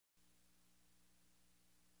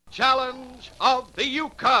challenge of the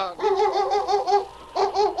Yukon.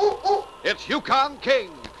 It's Yukon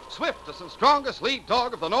King, swiftest and strongest lead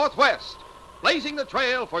dog of the Northwest, blazing the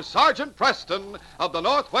trail for Sergeant Preston of the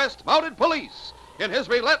Northwest Mounted Police in his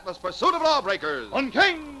relentless pursuit of lawbreakers. On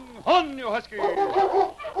King! On, you husky!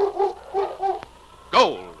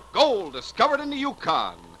 Gold discovered in the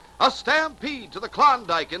Yukon. A stampede to the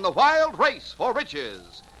Klondike in the wild race for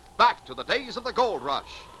riches. Back to the days of the gold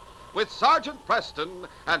rush. With Sergeant Preston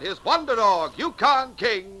and his wonder dog, Yukon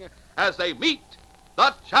King, as they meet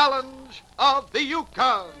the challenge of the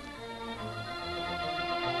Yukon.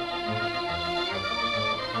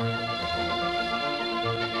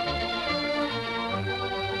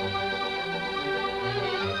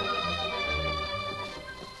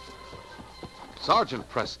 Sergeant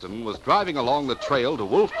Preston was driving along the trail to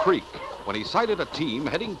Wolf Creek when he sighted a team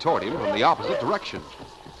heading toward him from the opposite direction.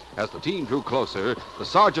 As the team drew closer, the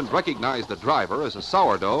sergeant recognized the driver as a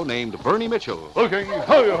sourdough named Bernie Mitchell. Okay,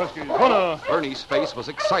 how you huskies? Wanna... Bernie's face was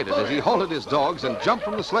excited as he halted his dogs and jumped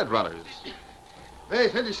from the sled runners. Well,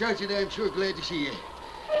 Fellow Sergeant, I'm sure glad to see you.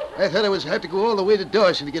 I thought I was have to go all the way to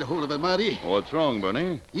Dawson to get a hold of a Mountie. What's wrong,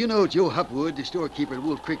 Bernie? You know Joe Hopwood, the storekeeper at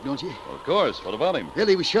Wolf Creek, don't you? Of course. What about him? Well,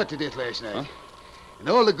 he was shot to death last night. Huh? And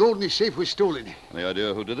all the gold in his safe was stolen. Any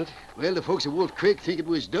idea who did it? Well, the folks at Wolf Creek think it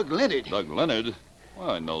was Doug Leonard. Doug Leonard? Well,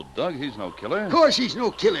 I know Doug. He's no killer. Of course he's no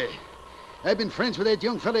killer. I've been friends with that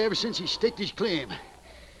young fella ever since he staked his claim.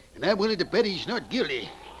 And I'm willing to bet he's not guilty.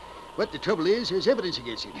 But the trouble is, there's evidence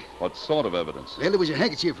against him. What sort of evidence? Well, there was a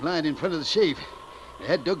handkerchief lying in front of the safe. It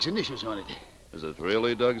had Doug's initials on it. Is it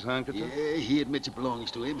really Doug's handkerchief? Yeah, he admits it belongs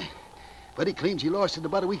to him. But he claims he lost it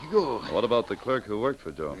about a week ago. What about the clerk who worked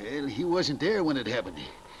for Joe? Well, he wasn't there when it happened.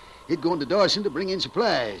 He'd gone to Dawson to bring in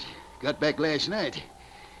supplies. Got back last night.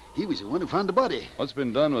 He was the one who found the body. What's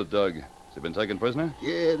been done with Doug? Has he been taken prisoner?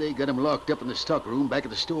 Yeah, they got him locked up in the stock room back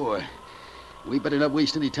at the store. We better not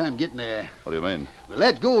waste any time getting there. What do you mean? Well,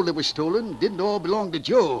 that gold that was stolen didn't all belong to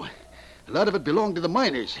Joe. A lot of it belonged to the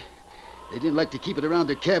miners. They didn't like to keep it around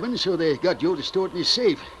their cabin, so they got Joe to store it in his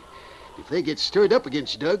safe. If they get stirred up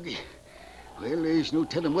against Doug, well, there's no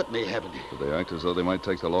telling what may happen. Do they act as though they might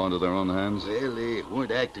take the law into their own hands? Well, they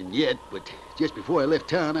weren't acting yet, but just before I left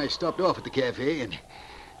town, I stopped off at the cafe, and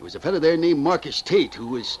there was a fellow there named Marcus Tate who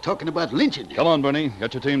was talking about lynching. Come on, Bernie.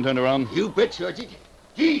 Get your team turned around. You bet, Sergeant.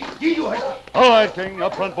 Gee, you husky. All right, King.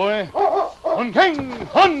 Up front, boy. On, King!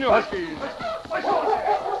 On, you huskies!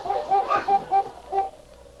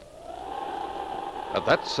 At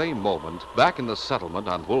that same moment, back in the settlement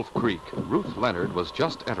on Wolf Creek, Ruth Leonard was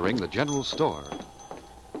just entering the general store.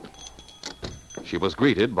 She was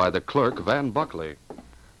greeted by the clerk, Van Buckley.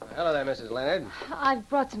 Hello there, Mrs. Leonard. I've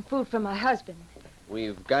brought some food for my husband.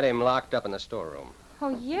 We've got him locked up in the storeroom.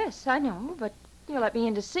 Oh, yes, I know, but you'll let me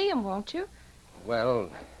in to see him, won't you? Well,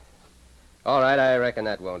 all right, I reckon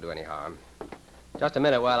that won't do any harm. Just a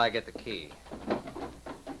minute while I get the key.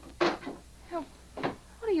 Oh, what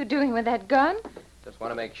are you doing with that gun? Just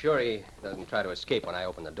want to make sure he doesn't try to escape when I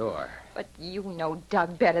open the door. But you know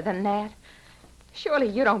Doug better than that. Surely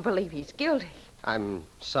you don't believe he's guilty. I'm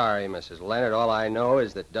sorry, Mrs. Leonard. All I know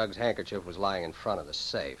is that Doug's handkerchief was lying in front of the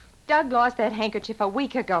safe. Doug lost that handkerchief a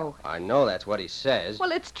week ago. I know that's what he says.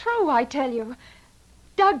 Well, it's true, I tell you.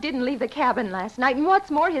 Doug didn't leave the cabin last night, and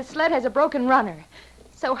what's more, his sled has a broken runner.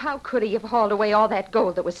 So how could he have hauled away all that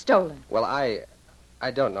gold that was stolen? Well, I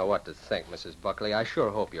don't know what to think, Mrs. Buckley. I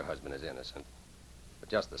sure hope your husband is innocent. But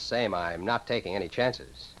just the same, I'm not taking any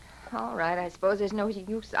chances. All right, I suppose there's no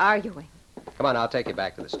use arguing. Come on, I'll take you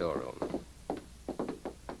back to the storeroom.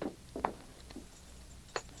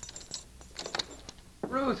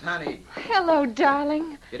 Ruth, honey. Hello,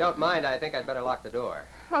 darling. If you don't mind, I think I'd better lock the door.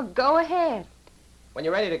 Well, go ahead. When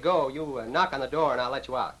you're ready to go, you knock on the door and I'll let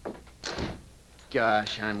you out.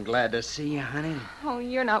 Gosh, I'm glad to see you, honey. Oh,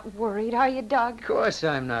 you're not worried, are you, Doug? Of course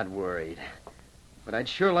I'm not worried. But I'd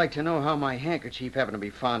sure like to know how my handkerchief happened to be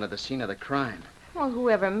found at the scene of the crime. Well,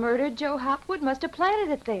 whoever murdered Joe Hopwood must have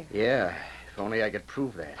planted it there. Yeah, if only I could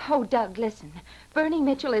prove that. Oh, Doug, listen. Bernie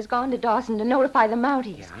Mitchell has gone to Dawson to notify the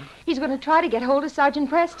Mounties. Yeah? He's going to try to get hold of Sergeant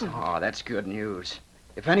Preston. Oh, that's good news.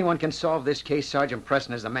 If anyone can solve this case, Sergeant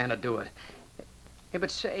Preston is the man to do it. Hey,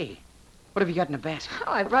 but say, what have you got in the basket?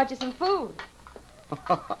 Oh, I brought you some food.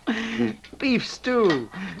 Beef stew.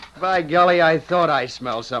 By golly, I thought I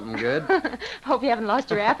smelled something good. Hope you haven't lost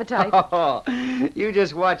your appetite. Oh, you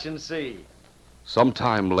just watch and see.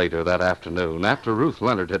 Sometime later that afternoon, after Ruth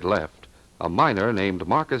Leonard had left, a miner named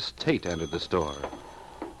Marcus Tate entered the store.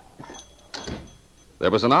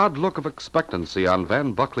 There was an odd look of expectancy on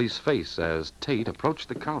Van Buckley's face as Tate approached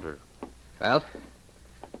the counter. Well,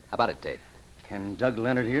 how about it, Tate? Can Doug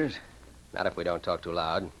Leonard hear us? Not if we don't talk too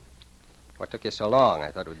loud. What took you so long? I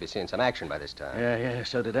thought we'd be seeing some action by this time. Yeah,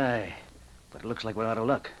 so did I. But it looks like we're out of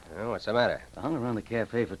luck. Oh, what's the matter? I hung around the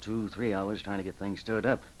cafe for 2-3 hours trying to get things stirred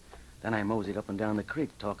up. Then I moseyed up and down the creek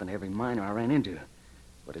talking to every miner I ran into.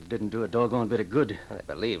 But it didn't do a doggone bit of good. Well,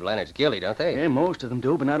 they believe Leonard's guilty, don't they? Yeah, most of them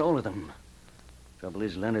do, but not all of them. Trouble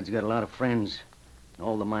is, Leonard's got a lot of friends. And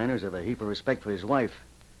all the miners have a heap of respect for his wife.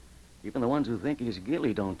 Even the ones who think he's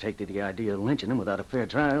guilty don't take to the idea of lynching him without a fair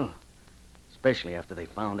trial. Especially after they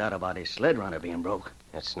found out about his sled runner being broke.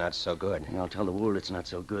 That's not so good. And I'll tell the world it's not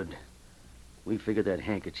so good. We figured that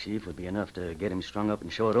handkerchief would be enough to get him strung up in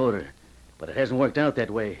short order. But it hasn't worked out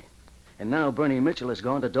that way. And now Bernie Mitchell has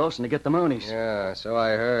gone to Dawson to get the Mounties. Yeah, so I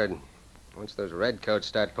heard. Once those redcoats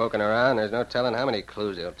start poking around, there's no telling how many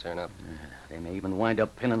clues they'll turn up. They may even wind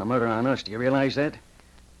up pinning the murder on us. Do you realize that?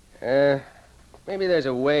 Maybe there's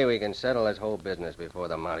a way we can settle this whole business before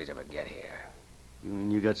the Mounties ever get here.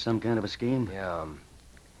 You got some kind of a scheme? Yeah.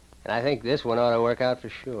 And I think this one ought to work out for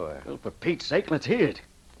sure. Well, for Pete's sake, let's hear it.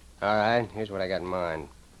 All right, here's what I got in mind.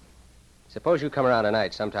 Suppose you come around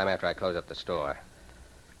tonight sometime after I close up the store.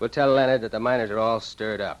 We'll tell Leonard that the miners are all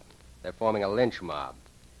stirred up. They're forming a lynch mob.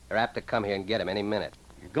 They're apt to come here and get him any minute.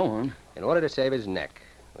 Go on. In order to save his neck,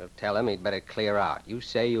 we'll tell him he'd better clear out. You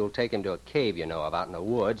say you'll take him to a cave you know of out in the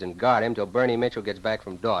woods and guard him till Bernie Mitchell gets back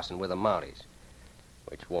from Dawson with the Mounties,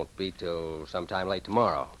 which won't be till sometime late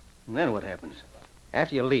tomorrow. And then what happens?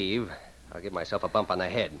 After you leave, I'll give myself a bump on the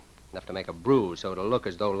head, enough to make a bruise so it'll look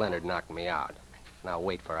as though Leonard knocked me out. And I'll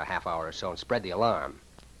wait for a half hour or so and spread the alarm.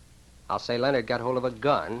 I'll say Leonard got hold of a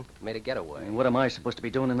gun, made a getaway. And what am I supposed to be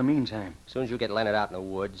doing in the meantime? As soon as you get Leonard out in the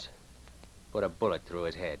woods, put a bullet through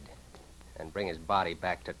his head and bring his body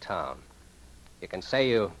back to town. You can say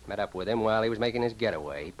you met up with him while he was making his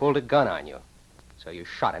getaway. He pulled a gun on you, so you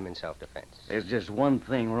shot him in self-defense. There's just one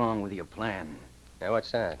thing wrong with your plan. Now,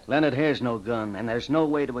 what's that? Leonard has no gun, and there's no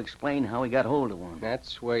way to explain how he got hold of one.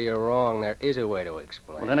 That's where you're wrong. There is a way to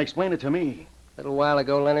explain. Well, then explain it to me. A little while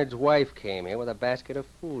ago, Leonard's wife came here with a basket of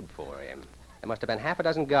food for him. There must have been half a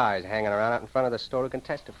dozen guys hanging around out in front of the store who can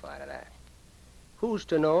testify to that. Who's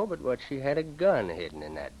to know but what she had a gun hidden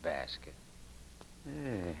in that basket?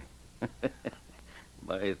 Yeah.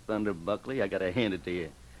 By thunder, Buckley, I gotta hand it to you.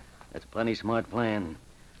 That's a plenty smart plan.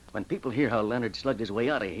 When people hear how Leonard slugged his way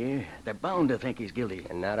out of here, they're bound to think he's guilty.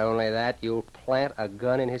 And not only that, you'll plant a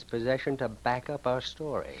gun in his possession to back up our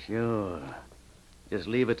story. Sure. Just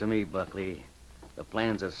leave it to me, Buckley. The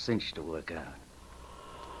plan's a cinch to work out.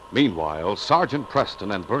 Meanwhile, Sergeant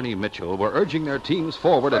Preston and Bernie Mitchell were urging their teams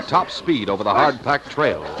forward at top speed over the hard-packed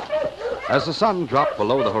trail. As the sun dropped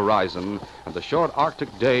below the horizon and the short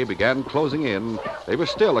Arctic day began closing in, they were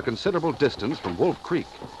still a considerable distance from Wolf Creek.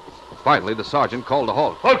 Finally, the sergeant called a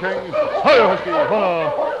halt. Okay. Hi, Husky.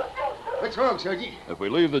 Hello. What's wrong, Sergeant? If we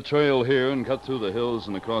leave the trail here and cut through the hills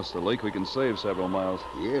and across the lake, we can save several miles.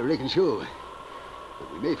 Yeah, reckon so.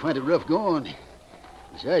 But we may find it rough going.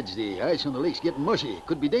 Besides, the ice on the lake's getting mushy. It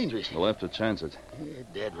could be dangerous. We'll have to chance it. Yeah,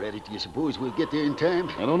 Dad, Ratty, do you suppose we'll get there in time?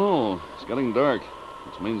 I don't know. It's getting dark,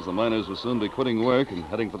 which means the miners will soon be quitting work and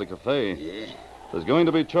heading for the cafe. Yeah. If there's going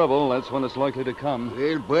to be trouble, that's when it's likely to come.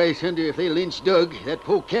 Well, by thunder, if they lynch Doug, that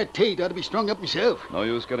polecat Tate ought to be strung up himself. No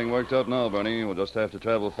use getting worked up now, Bernie. We'll just have to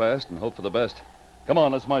travel fast and hope for the best. Come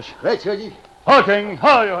on, let's mush. Right, Sergeant. Hi, King.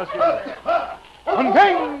 Hi, you Husky. On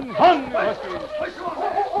King. On, you Husky.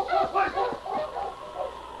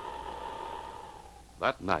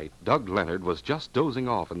 That night, Doug Leonard was just dozing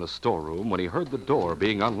off in the storeroom when he heard the door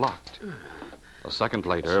being unlocked. A second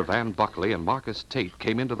later, Van Buckley and Marcus Tate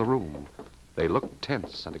came into the room. They looked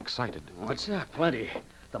tense and excited. What's up? Plenty.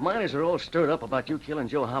 The miners are all stirred up about you killing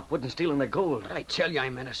Joe Hopwood and stealing their gold. I tell you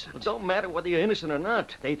I'm innocent. It don't matter whether you're innocent or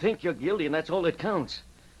not. They think you're guilty, and that's all that counts.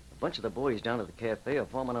 A bunch of the boys down at the cafe are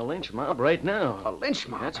forming a lynch mob right now. A lynch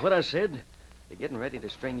mob? That's what I said. They're getting ready to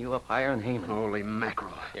string you up higher than Haman. Holy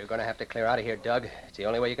mackerel. You're going to have to clear out of here, Doug. It's the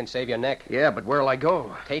only way you can save your neck. Yeah, but where'll I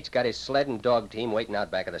go? Tate's got his sled and dog team waiting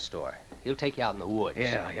out back of the store. He'll take you out in the woods.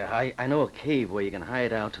 Yeah. I know a cave where you can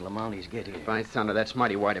hide out till the Mounties get here. By thunder, that's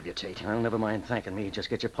mighty white of you, Tate. Well, never mind thanking me. Just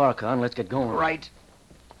get your parka on. Let's get going. Right.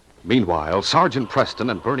 Meanwhile, Sergeant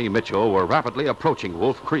Preston and Bernie Mitchell were rapidly approaching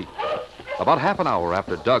Wolf Creek. About half an hour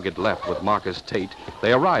after Doug had left with Marcus Tate,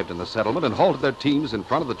 they arrived in the settlement and halted their teams in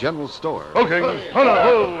front of the general store. Okay.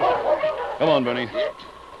 Hello. Come on, Bernie.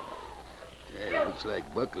 Yeah, looks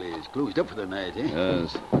like Buckley is closed up for the night, eh?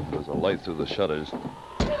 Yes. There's a light through the shutters.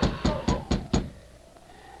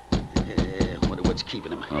 I wonder what's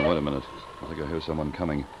keeping him. Oh, wait a minute. I think I hear someone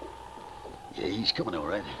coming. Yeah, he's coming all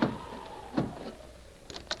right.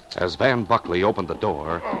 As Van Buckley opened the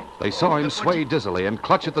door, they saw him sway dizzily and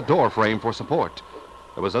clutch at the door frame for support.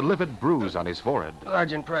 There was a livid bruise on his forehead.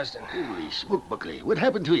 Sergeant Preston. Holy smoke, Buckley. What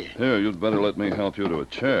happened to you? Here, you'd better let me help you to a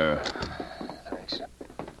chair. Thanks.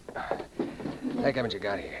 Hey, haven't you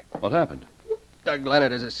got here? What happened? Doug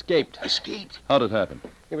Leonard has escaped. Escaped? How'd it happen?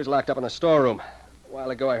 He was locked up in the storeroom. A while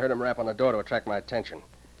ago, I heard him rap on the door to attract my attention.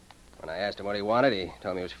 When I asked him what he wanted, he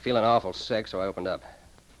told me he was feeling awful sick, so I opened up.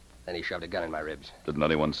 Then he shoved a gun in my ribs. Didn't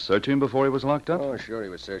anyone search him before he was locked up? Oh, sure, he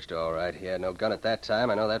was searched all right. He had no gun at that time.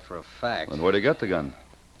 I know that for a fact. And where'd he get the gun?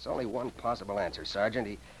 There's only one possible answer,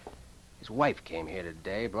 Sergeant. His wife came here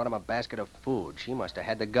today, brought him a basket of food. She must have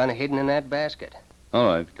had the gun hidden in that basket. All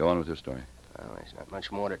right, go on with your story. Well, there's not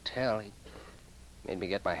much more to tell. He made me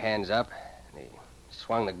get my hands up, and he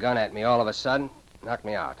swung the gun at me all of a sudden, knocked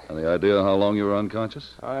me out. Any idea how long you were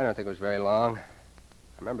unconscious? Oh, I don't think it was very long. I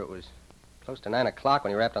remember it was close to 9 o'clock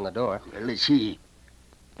when he rapped on the door. Well, let's see.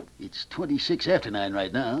 It's 26 after 9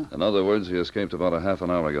 right now. In other words, he escaped about a half an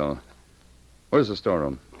hour ago. Where's the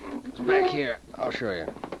storeroom? It's back here. I'll show you.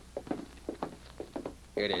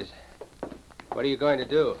 Here it is. What are you going to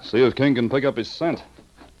do? See if King can pick up his scent.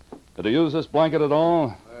 Did he use this blanket at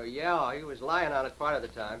all? Yeah, he was lying on it part of the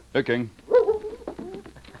time. Here, King.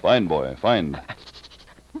 Fine, boy, fine.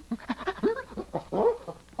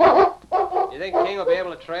 You think King will be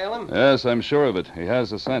able to trail him? Yes, I'm sure of it. He has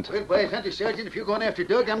the scent. Well, by thunder, Sergeant, if you're going after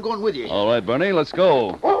Doug, I'm going with you. All right, Bernie, let's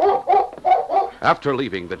go. After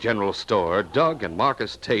leaving the general store, Doug and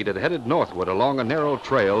Marcus Tate had headed northward along a narrow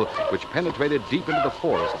trail which penetrated deep into the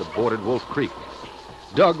forest that bordered Wolf Creek.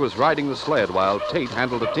 Doug was riding the sled while Tate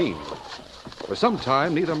handled the team. For some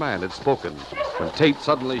time, neither man had spoken when Tate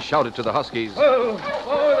suddenly shouted to the Huskies, Oh,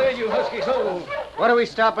 there, you Huskies. Oh. What are we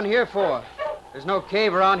stopping here for? There's no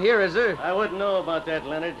cave around here, is there? I wouldn't know about that,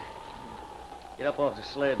 Leonard. Get up off the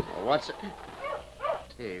sled. What's it?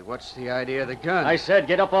 Hey, what's the idea of the gun? I said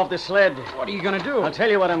get up off the sled. What are you going to do? I'll tell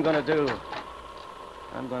you what I'm going to do.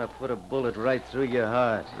 I'm going to put a bullet right through your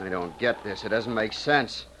heart. I don't get this. It doesn't make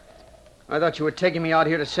sense. I thought you were taking me out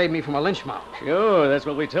here to save me from a lynch mob. Sure, that's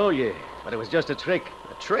what we told you. But it was just a trick.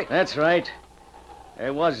 A trick? That's right.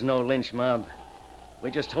 There was no lynch mob.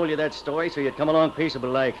 We just told you that story so you'd come along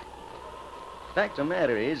peaceable like. Fact of the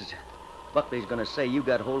matter is, Buckley's going to say you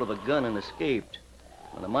got hold of a gun and escaped.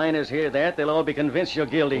 When the miners hear that, they'll all be convinced you're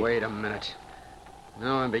guilty. Wait a minute.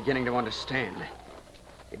 Now I'm beginning to understand.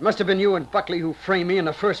 It must have been you and Buckley who framed me in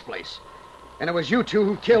the first place. And it was you two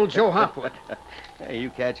who killed Joe Hopwood. Hey, you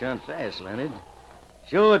catch on fast, Leonard.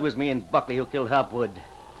 Sure, it was me and Buckley who killed Hopwood.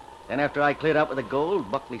 Then after I cleared up with the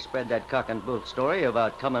gold, Buckley spread that cock and bull story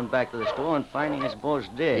about coming back to the store and finding his boss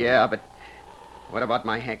dead. Yeah, but what about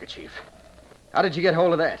my handkerchief? How did you get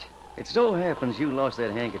hold of that? It so happens you lost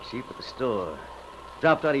that handkerchief at the store.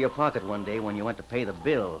 Dropped out of your pocket one day when you went to pay the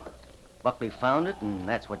bill. Buckley found it, and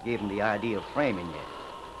that's what gave him the idea of framing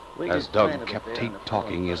you. As Doug kept Tate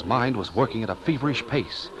talking, his mind was working at a feverish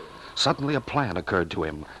pace. Suddenly a plan occurred to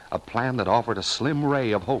him, a plan that offered a slim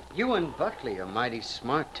ray of hope. You and Buckley are mighty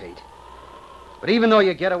smart, Tate. But even though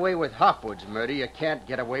you get away with Hopwood's murder, you can't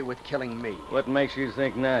get away with killing me. What makes you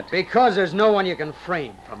think not? Because there's no one you can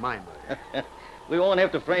frame for my murder. We won't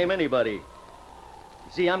have to frame anybody.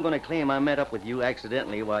 See, I'm going to claim I met up with you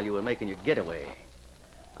accidentally while you were making your getaway.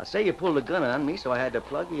 I'll say you pulled a gun on me, so I had to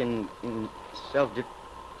plug you in self-defense.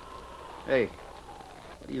 Hey,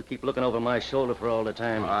 what do you keep looking over my shoulder for all the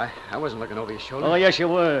time? Oh, I wasn't looking over your shoulder. Oh, yes, you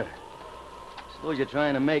were. Suppose you're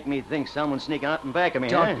trying to make me think someone's sneaking out in back of me,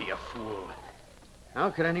 Don't be a fool. How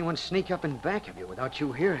could anyone sneak up in back of you without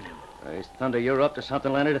you hearing him? Praise thunder, you're up to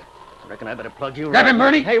something, Leonard. I reckon I better plug you Grab right. him,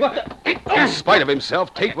 Bernie! Hey, what the... In spite of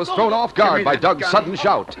himself, Tate was thrown off guard by Doug's sudden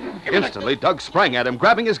shout. Instantly, Doug sprang at him,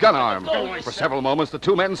 grabbing his gun arm. For several moments, the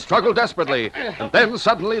two men struggled desperately. And then,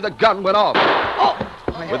 suddenly, the gun went off.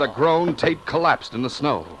 With a groan, Tate collapsed in the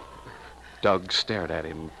snow. Doug stared at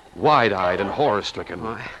him, wide-eyed and horror-stricken.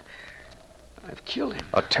 Oh, I've killed him.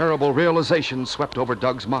 A terrible realization swept over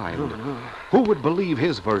Doug's mind. Oh, no. Who would believe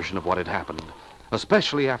his version of what had happened?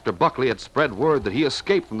 Especially after Buckley had spread word that he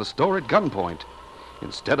escaped from the store at gunpoint.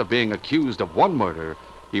 Instead of being accused of one murder,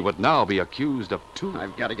 he would now be accused of two.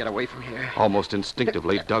 I've got to get away from here. Almost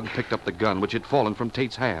instinctively, Doug picked up the gun which had fallen from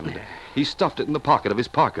Tate's hand. He stuffed it in the pocket of his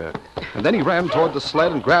parka, and then he ran toward the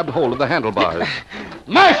sled and grabbed hold of the handlebars.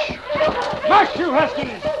 Mush! Mush, you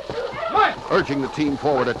Huskies! Mush! Urging the team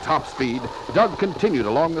forward at top speed, Doug continued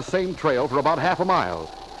along the same trail for about half a mile,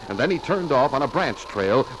 and then he turned off on a branch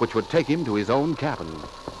trail which would take him to his own cabin.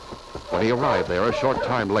 When he arrived there a short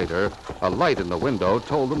time later, a light in the window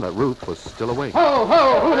told him that Ruth was still awake. Ho,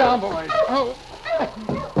 ho! Ho down, boys! Ho!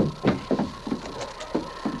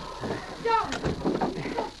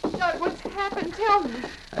 Doug, what's happened? Tell me.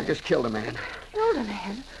 I just killed a man. Killed a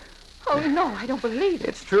man? Oh, no, I don't believe it.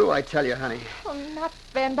 It's true, I tell you, honey. Oh, not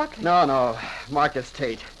Van Buckley. No, Marcus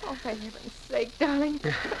Tate. Oh, for heaven's sake, darling.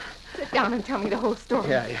 Sit down and tell me the whole story.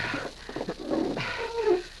 Yeah.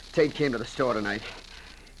 Tate came to the store tonight.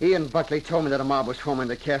 He and Buckley told me that a mob was forming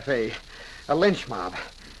the cafe. A lynch mob.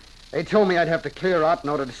 They told me I'd have to clear out in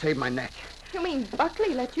order to save my neck. You mean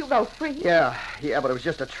Buckley let you go free? Yeah, but it was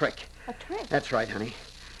just a trick. A trick? That's right, honey.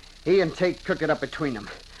 He and Tate cooked it up between them.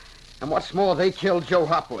 And what's more, they killed Joe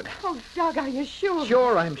Hopwood. Oh, Doug, are you sure?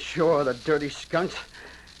 Sure, I'm sure, the dirty skunks.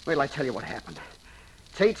 Wait till I tell you what happened.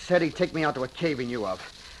 Tate said he'd take me out to a cave he knew of.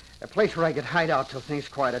 A place where I could hide out till things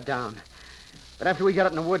quieted down. But after we got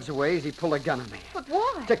out in the woods a ways, he pulled a gun on me. But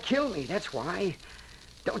why? To kill me, that's why.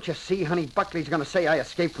 Don't you see, honey, Buckley's going to say I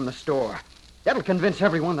escaped from the store. That'll convince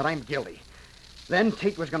everyone that I'm guilty. Then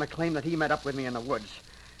Tate was going to claim that he met up with me in the woods.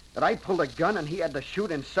 That I pulled a gun and he had to shoot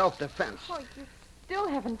in self-defense. Oh, you still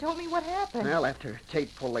haven't told me what happened. Well, after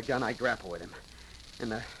Tate pulled the gun, I grappled with him.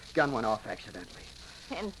 And the gun went off accidentally.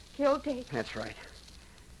 And killed Tate? That's right.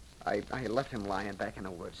 I left him lying back in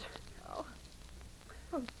the woods.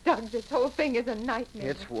 Oh, Doug, this whole thing is a nightmare.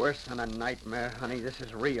 It's worse than a nightmare, honey. This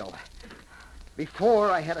is real.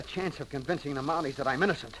 Before, I had a chance of convincing the Mounties that I'm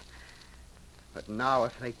innocent. But now,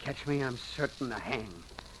 if they catch me, I'm certain to hang.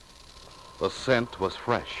 The scent was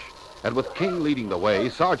fresh, and with King leading the way,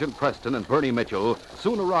 Sergeant Preston and Bernie Mitchell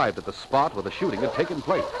soon arrived at the spot where the shooting had taken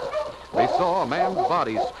place. They saw a man's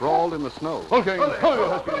body sprawled in the snow. Okay,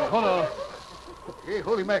 hold on. Hey,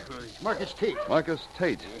 holy mackerel. It's Marcus Tate. Marcus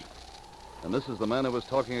Tate. And this is the man who was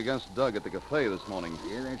talking against Doug at the cafe this morning.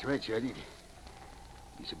 Yeah, that's right, Sergeant.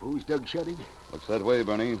 You suppose Doug shot him? Looks that way,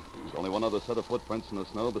 Bernie. There's only one other set of footprints in the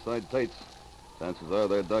snow besides Tate's. Chances are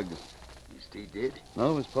they're Doug's. Is Tate dead?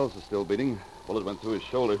 No, his pulse is still beating. Bullet went through his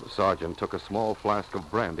shoulder. The sergeant took a small flask of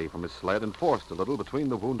brandy from his sled and forced a little between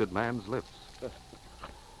the wounded man's lips.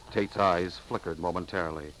 Tate's eyes flickered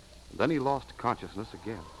momentarily. Then he lost consciousness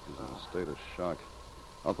again. He's in a state of shock.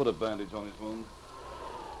 I'll put a bandage on his wound.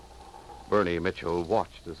 Bernie Mitchell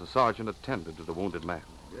watched as the sergeant attended to the wounded man.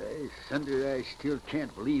 Thunder, I still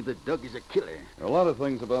can't believe that Doug is a killer. There are a lot of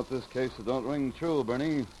things about this case that don't ring true,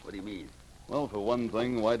 Bernie. What do you mean? Well, for one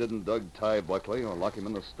thing, why didn't Doug tie Buckley or lock him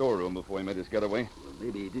in the storeroom before he made his getaway? Well,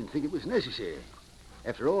 maybe he didn't think it was necessary.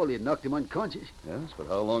 After all, he had knocked him unconscious. Yes, but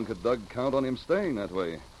how long could Doug count on him staying that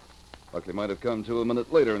way? Buckley might have come to a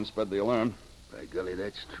minute later and spread the alarm. By golly,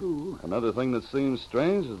 that's true. Another thing that seems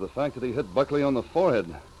strange is the fact that he hit Buckley on the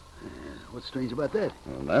forehead. What's strange about that?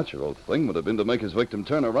 A natural thing would have been to make his victim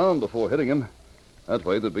turn around before hitting him. That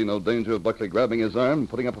way, there'd be no danger of Buckley grabbing his arm and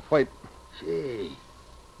putting up a fight. Say,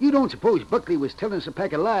 you don't suppose Buckley was telling us a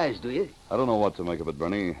pack of lies, do you? I don't know what to make of it,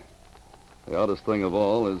 Bernie. The oddest thing of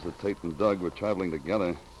all is that Tate and Doug were traveling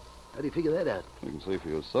together. How do you figure that out? You can see for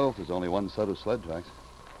yourself there's only one set of sled tracks.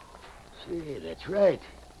 Say, that's right.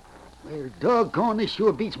 Well, doggone, this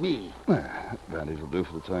sure beats me. Bandage will do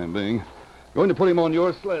for the time being. Going to put him on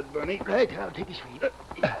your sled, Bernie. Right, I'll take his feet.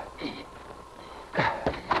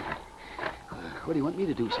 What do you want me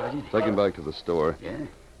to do, Sergeant? Take him back to the store. Yeah?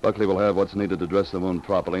 Buckley will have what's needed to dress the wound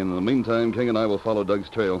properly, and in the meantime, King and I will follow Doug's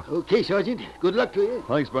trail. Okay, Sergeant. Good luck to you.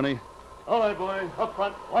 Thanks, Bernie. All right, boys. Up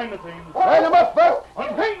front. Line the team. Line them up, Buck! On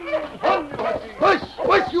King! On Huskies!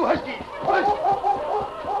 Push, you Huskies! Push!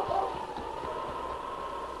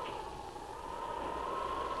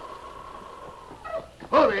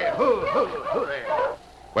 Ho there, ho there.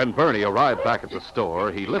 When Bernie arrived back at the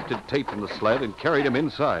store, he lifted Tate from the sled and carried him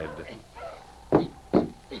inside.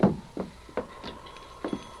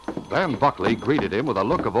 Van Buckley greeted him with a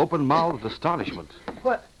look of open-mouthed astonishment.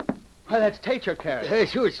 What? Why, that's Tate you're carrying.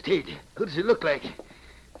 Sure, it's Tate. Who does it look like?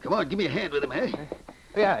 Come on, give me a hand with him, eh?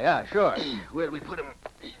 Yeah, sure. Where do we put him?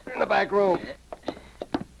 In the back room.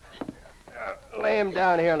 Lay him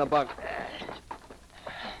down here on the bunk.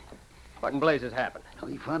 What in blazes happened?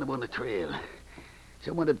 We found him on the trail.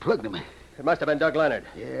 Someone had plugged him. It must have been Doug Leonard.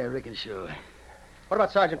 Yeah, I reckon so. What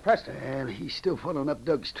about Sergeant Preston? Well, he's still following up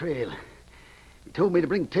Doug's trail. He told me to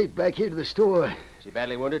bring Tate back here to the store. Is he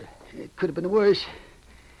badly wounded? It could have been worse.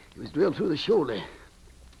 He was drilled through the shoulder.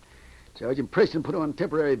 Sergeant Preston put on a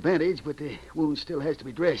temporary bandage, but the wound still has to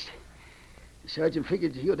be dressed. The sergeant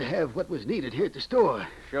figured he ought to have what was needed here at the store.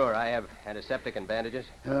 Sure, I have antiseptic and bandages.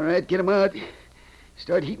 All right, get him out.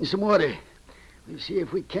 Start heating some water. We'll see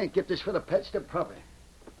if we can't get this fella patched up proper.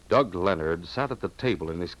 Doug Leonard sat at the table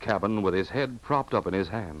in his cabin with his head propped up in his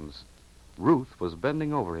hands. Ruth was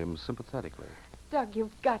bending over him sympathetically. Doug,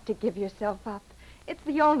 you've got to give yourself up. It's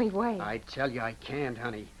the only way. I tell you, I can't,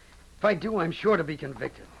 honey. If I do, I'm sure to be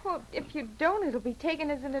convicted. Well, if you don't, it'll be taken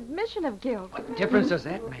as an admission of guilt. What difference does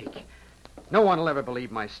that make? No one will ever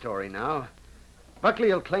believe my story now.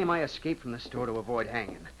 Buckley'll claim I escaped from the store to avoid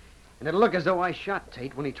hanging. And it'll look as though I shot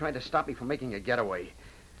Tate when he tried to stop me from making a getaway.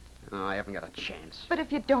 Oh, I haven't got a chance. But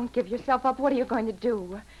if you don't give yourself up, what are you going to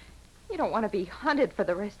do? You don't want to be hunted for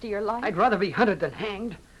the rest of your life. I'd rather be hunted than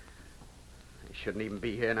hanged. I shouldn't even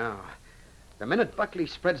be here now. The minute Buckley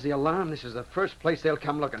spreads the alarm, this is the first place they'll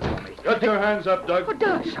come looking for me. Get your hands up, Doug. Oh,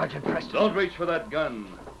 Doug. Sergeant Preston. Don't reach for that gun.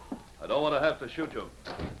 I don't want to have to shoot you.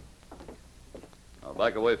 Now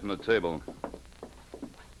back away from the table.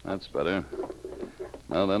 That's better.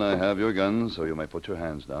 Now then, I have your gun, so you may put your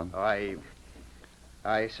hands down.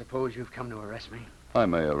 I suppose you've come to arrest me. I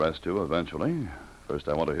may arrest you eventually. First,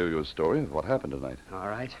 I want to hear your story of what happened tonight. All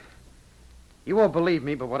right. You won't believe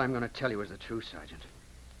me, but what I'm going to tell you is the truth, Sergeant.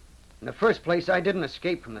 In the first place, I didn't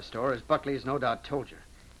escape from the store, as Buckley has no doubt told you.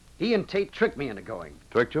 He and Tate tricked me into going.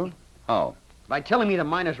 Tricked you? How? By telling me the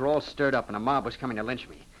miners were all stirred up and a mob was coming to lynch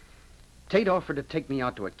me. Tate offered to take me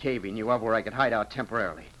out to a cave he knew of where I could hide out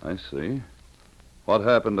temporarily. I see. What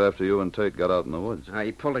happened after you and Tate got out in the woods?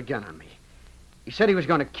 He pulled a gun on me. He said he was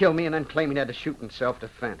going to kill me and then claimed he had to shoot in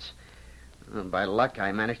self-defense. And by luck,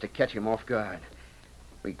 I managed to catch him off guard.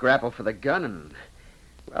 We grappled for the gun and,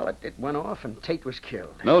 well, it went off and Tate was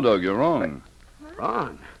killed. No, Doug, you're wrong.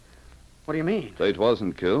 Wrong? What do you mean? Tate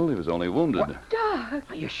wasn't killed. He was only wounded. What? Doug.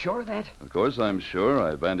 Are you sure of that? Of course, I'm sure.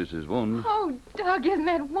 I bandaged his wound. Oh, Doug, isn't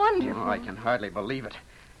that wonderful? Oh, I can hardly believe it.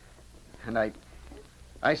 And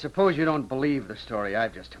I suppose you don't believe the story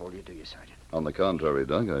I've just told you, do you, Sergeant? On the contrary,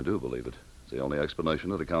 Doug, I do believe it. It's the only explanation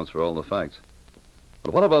that accounts for all the facts.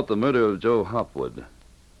 But what about the murder of Joe Hopwood?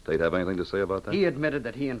 Tate have anything to say about that? He admitted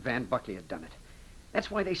that he and Van Buckley had done it. That's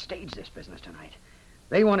why they staged this business tonight.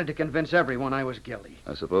 They wanted to convince everyone I was guilty.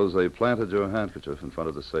 I suppose they planted your handkerchief in front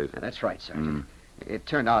of the safe. Yeah, that's right, Sergeant. It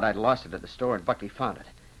turned out I'd lost it at the store and Buckley found it.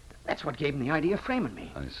 That's what gave him the idea of framing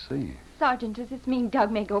me. I see. Sergeant, does this mean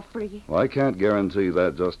Doug may go free? Well, I can't guarantee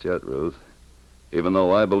that just yet, Ruth. Even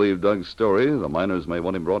though I believe Doug's story, the miners may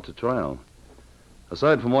want him brought to trial.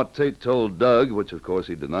 Aside from what Tate told Doug, which of course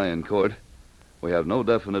he'd deny in court, we have no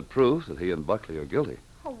definite proof that he and Buckley are guilty.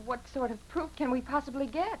 Oh, what sort of proof can we possibly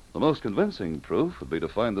get? The most convincing proof would be to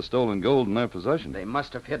find the stolen gold in their possession. They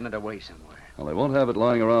must have hidden it away somewhere. Well, they won't have it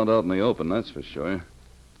lying around out in the open, that's for sure.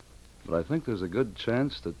 But I think there's a good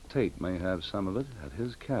chance that Tate may have some of it at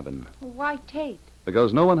his cabin. Why Tate?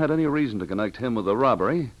 Because no one had any reason to connect him with the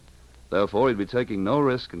robbery. Therefore, he'd be taking no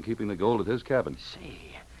risk in keeping the gold at his cabin. Say,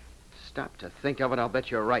 stop to think of it, I'll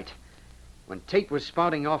bet you're right. When Tate was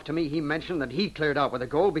spouting off to me, he mentioned that he cleared out with the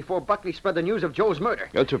gold before Buckley spread the news of Joe's murder.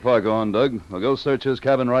 Get your parka on, Doug. We'll go search his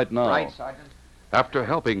cabin right now. Right, Sergeant. After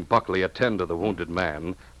helping Buckley attend to the wounded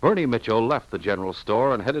man, Bernie Mitchell left the general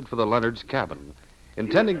store and headed for the Leonard's cabin,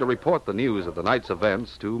 intending to report the news of the night's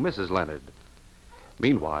events to Mrs. Leonard.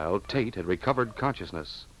 Meanwhile, Tate had recovered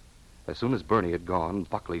consciousness. As soon as Bernie had gone,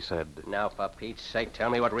 Buckley said, Now, for Pete's sake, tell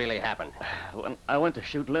me what really happened. When I went to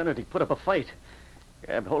shoot Leonard, he put up a fight.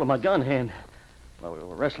 Grabbed hold of my gun hand. While we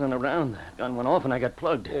were wrestling around, the gun went off and I got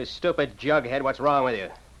plugged. You stupid jughead, what's wrong with you?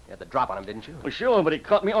 You had the drop on him, didn't you? Well, sure, but he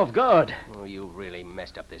caught me off guard. Oh, you really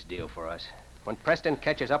messed up this deal for us. When Preston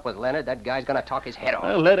catches up with Leonard, that guy's gonna talk his head off.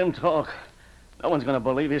 Well, let him talk. No one's going to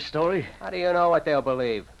believe his story. How do you know what they'll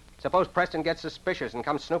believe? Suppose Preston gets suspicious and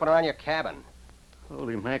comes snooping around your cabin.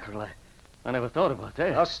 Holy mackerel, I never thought about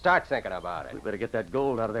that. Well, start thinking about it. We better get that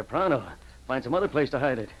gold out of there pronto. Find some other place to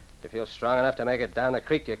hide it. You feel strong enough to make it down the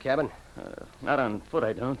creek to your cabin? Not on foot,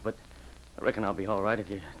 I don't, but I reckon I'll be all right if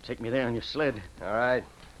you take me there on your sled. All right,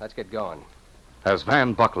 let's get going. As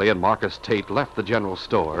Van Buckley and Marcus Tate left the general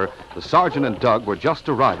store, the sergeant and Doug were just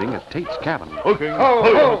arriving at Tate's cabin. Hooking.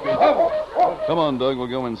 Come on, Doug. We'll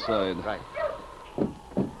go inside. Right.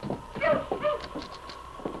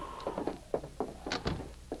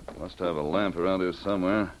 Must have a lamp around here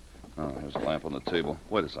somewhere. Oh, there's a lamp on the table.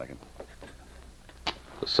 Wait a second.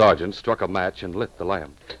 The sergeant struck a match and lit the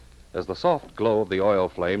lamp. As the soft glow of the oil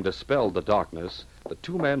flame dispelled the darkness, the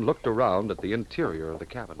two men looked around at the interior of the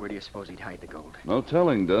cabin. Where do you suppose he'd hide the gold? No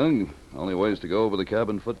telling, Doug. Only ways to go over the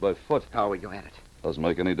cabin foot by foot. How we go at it? Doesn't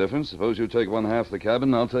make any difference. Suppose you take one half of the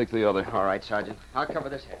cabin, I'll take the other. All right, Sergeant. I'll cover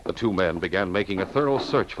this head. The two men began making a thorough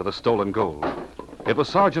search for the stolen gold. It was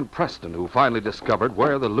Sergeant Preston who finally discovered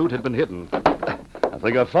where the loot had been hidden. I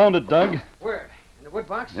think I found it, Doug. Where? In the wood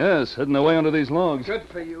box? Yes, hidden away under these logs. Good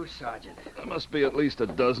for you, Sergeant. There must be at least a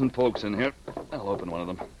dozen folks in here. I'll open one of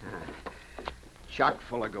them. Chock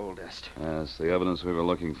full of gold dust. That's the evidence we were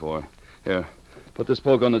looking for. Here, put this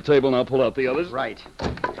poke on the table and I'll pull out the others. Right.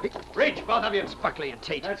 Reach, both of you. It's Buckley and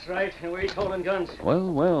Tate. That's right, and we're each holding guns.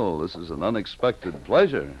 Well, this is an unexpected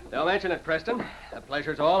pleasure. Don't mention it, Preston. The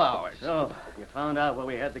pleasure's all ours. So, you found out where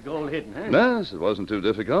we had the gold hidden, huh? Yes, it wasn't too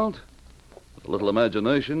difficult. With a little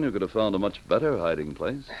imagination, you could have found a much better hiding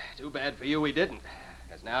place. Too bad for you we didn't.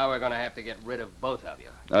 Because now we're going to have to get rid of both of you.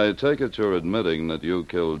 I take it you're admitting that you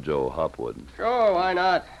killed Joe Hopwood. Sure, why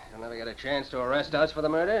not? You'll never get a chance to arrest us for the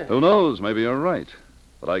murder. Who knows? Maybe you're right.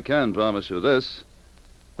 But I can promise you this.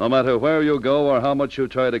 No matter where you go or how much you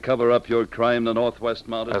try to cover up your crime, the Northwest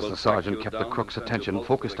Mounted As will the track sergeant you kept the down crook's and send you attention both to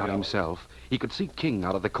focused the on gallows. himself, he could see King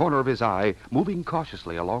out of the corner of his eye, moving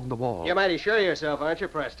cautiously along the wall. You're mighty sure of yourself, aren't you,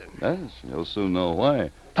 Preston? Yes, you'll soon know why.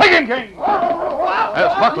 Take him, King!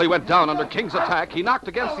 As Buckley went down under King's attack, he knocked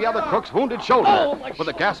against the other crook's wounded shoulder. With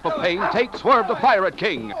a gasp of pain, Tate swerved to fire at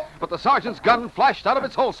King, but the sergeant's gun flashed out of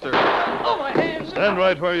its holster. Oh, my hands! Stand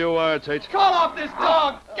right where you are, Tate. Call off this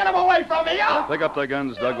dog! Get him away from me! Pick up the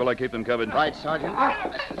guns, Doug, while I keep them covered. Right, Sergeant.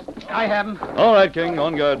 I have him. All right, King.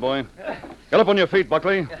 On guard, boy. Get up on your feet,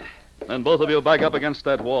 Buckley. And both of you back up against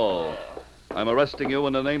that wall. I'm arresting you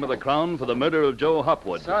in the name of the Crown for the murder of Joe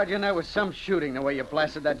Hopwood. Sergeant, that was some shooting, the way you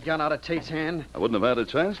blasted that gun out of Tate's hand. I wouldn't have had a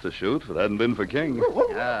chance to shoot if it hadn't been for King.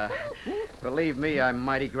 Believe me, I'm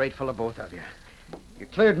mighty grateful to both of you. You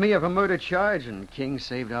cleared me of a murder charge, and King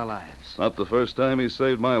saved our lives. Not the first time he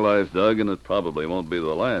saved my life, Doug, and it probably won't be the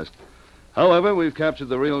last. However, we've captured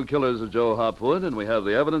the real killers of Joe Hopwood, and we have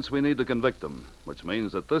the evidence we need to convict them, which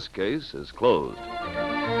means that this case is closed.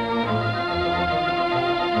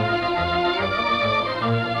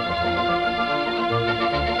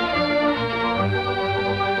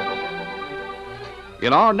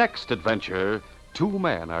 In our next adventure, two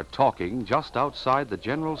men are talking just outside the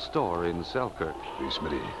general store in Selkirk. Hey,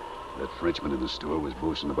 Smitty, that Frenchman in the store was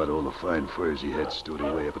boasting about all the fine furs he had stored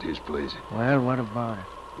away up at his place. Well, what about it?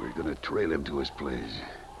 We're gonna trail him to his place.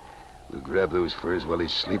 We'll grab those furs while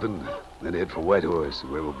he's sleeping, then head for Whitehorse,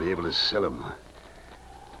 where we'll be able to sell them.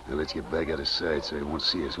 Now let's get back out of sight so he won't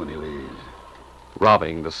see us when he leaves.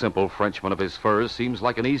 Robbing the simple Frenchman of his furs seems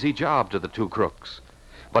like an easy job to the two crooks.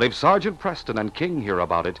 But if Sergeant Preston and King hear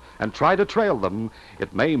about it and try to trail them,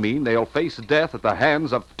 it may mean they'll face death at the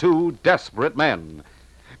hands of two desperate men.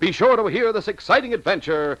 Be sure to hear this exciting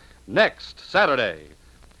adventure next Saturday.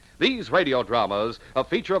 These radio dramas, a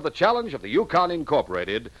feature of the Challenge of the Yukon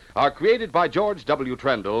Incorporated, are created by George W.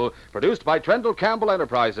 Trendle, produced by Trendle Campbell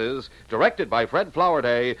Enterprises, directed by Fred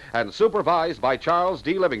Flowerday, and supervised by Charles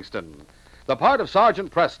D. Livingston. The part of Sergeant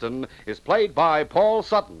Preston is played by Paul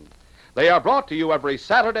Sutton. They are brought to you every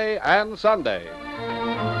Saturday and Sunday.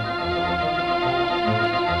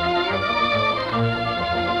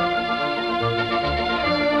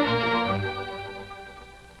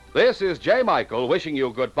 This is J. Michael wishing you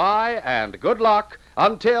goodbye and good luck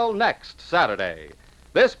until next Saturday.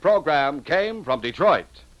 This program came from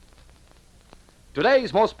Detroit.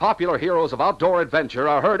 Today's most popular heroes of outdoor adventure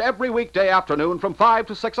are heard every weekday afternoon from 5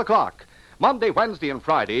 to 6 o'clock. Monday, Wednesday, and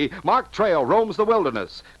Friday, Mark Trail roams the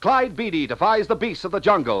wilderness. Clyde Beatty defies the beasts of the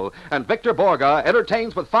jungle. And Victor Borga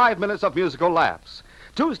entertains with 5 minutes of musical laughs.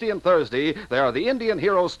 Tuesday and Thursday, there are the Indian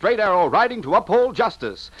heroes Straight Arrow riding to uphold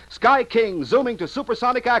justice, Sky King zooming to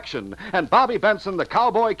supersonic action, and Bobby Benson, the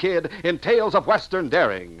cowboy kid, in tales of western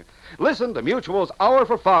daring. Listen to Mutual's Hour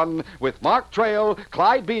for Fun with Mark Trail,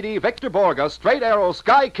 Clyde Beatty, Victor Borga, Straight Arrow,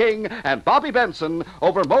 Sky King, and Bobby Benson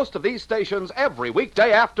over most of these stations every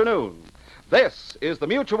weekday afternoon. This is the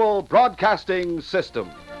Mutual Broadcasting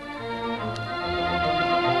System.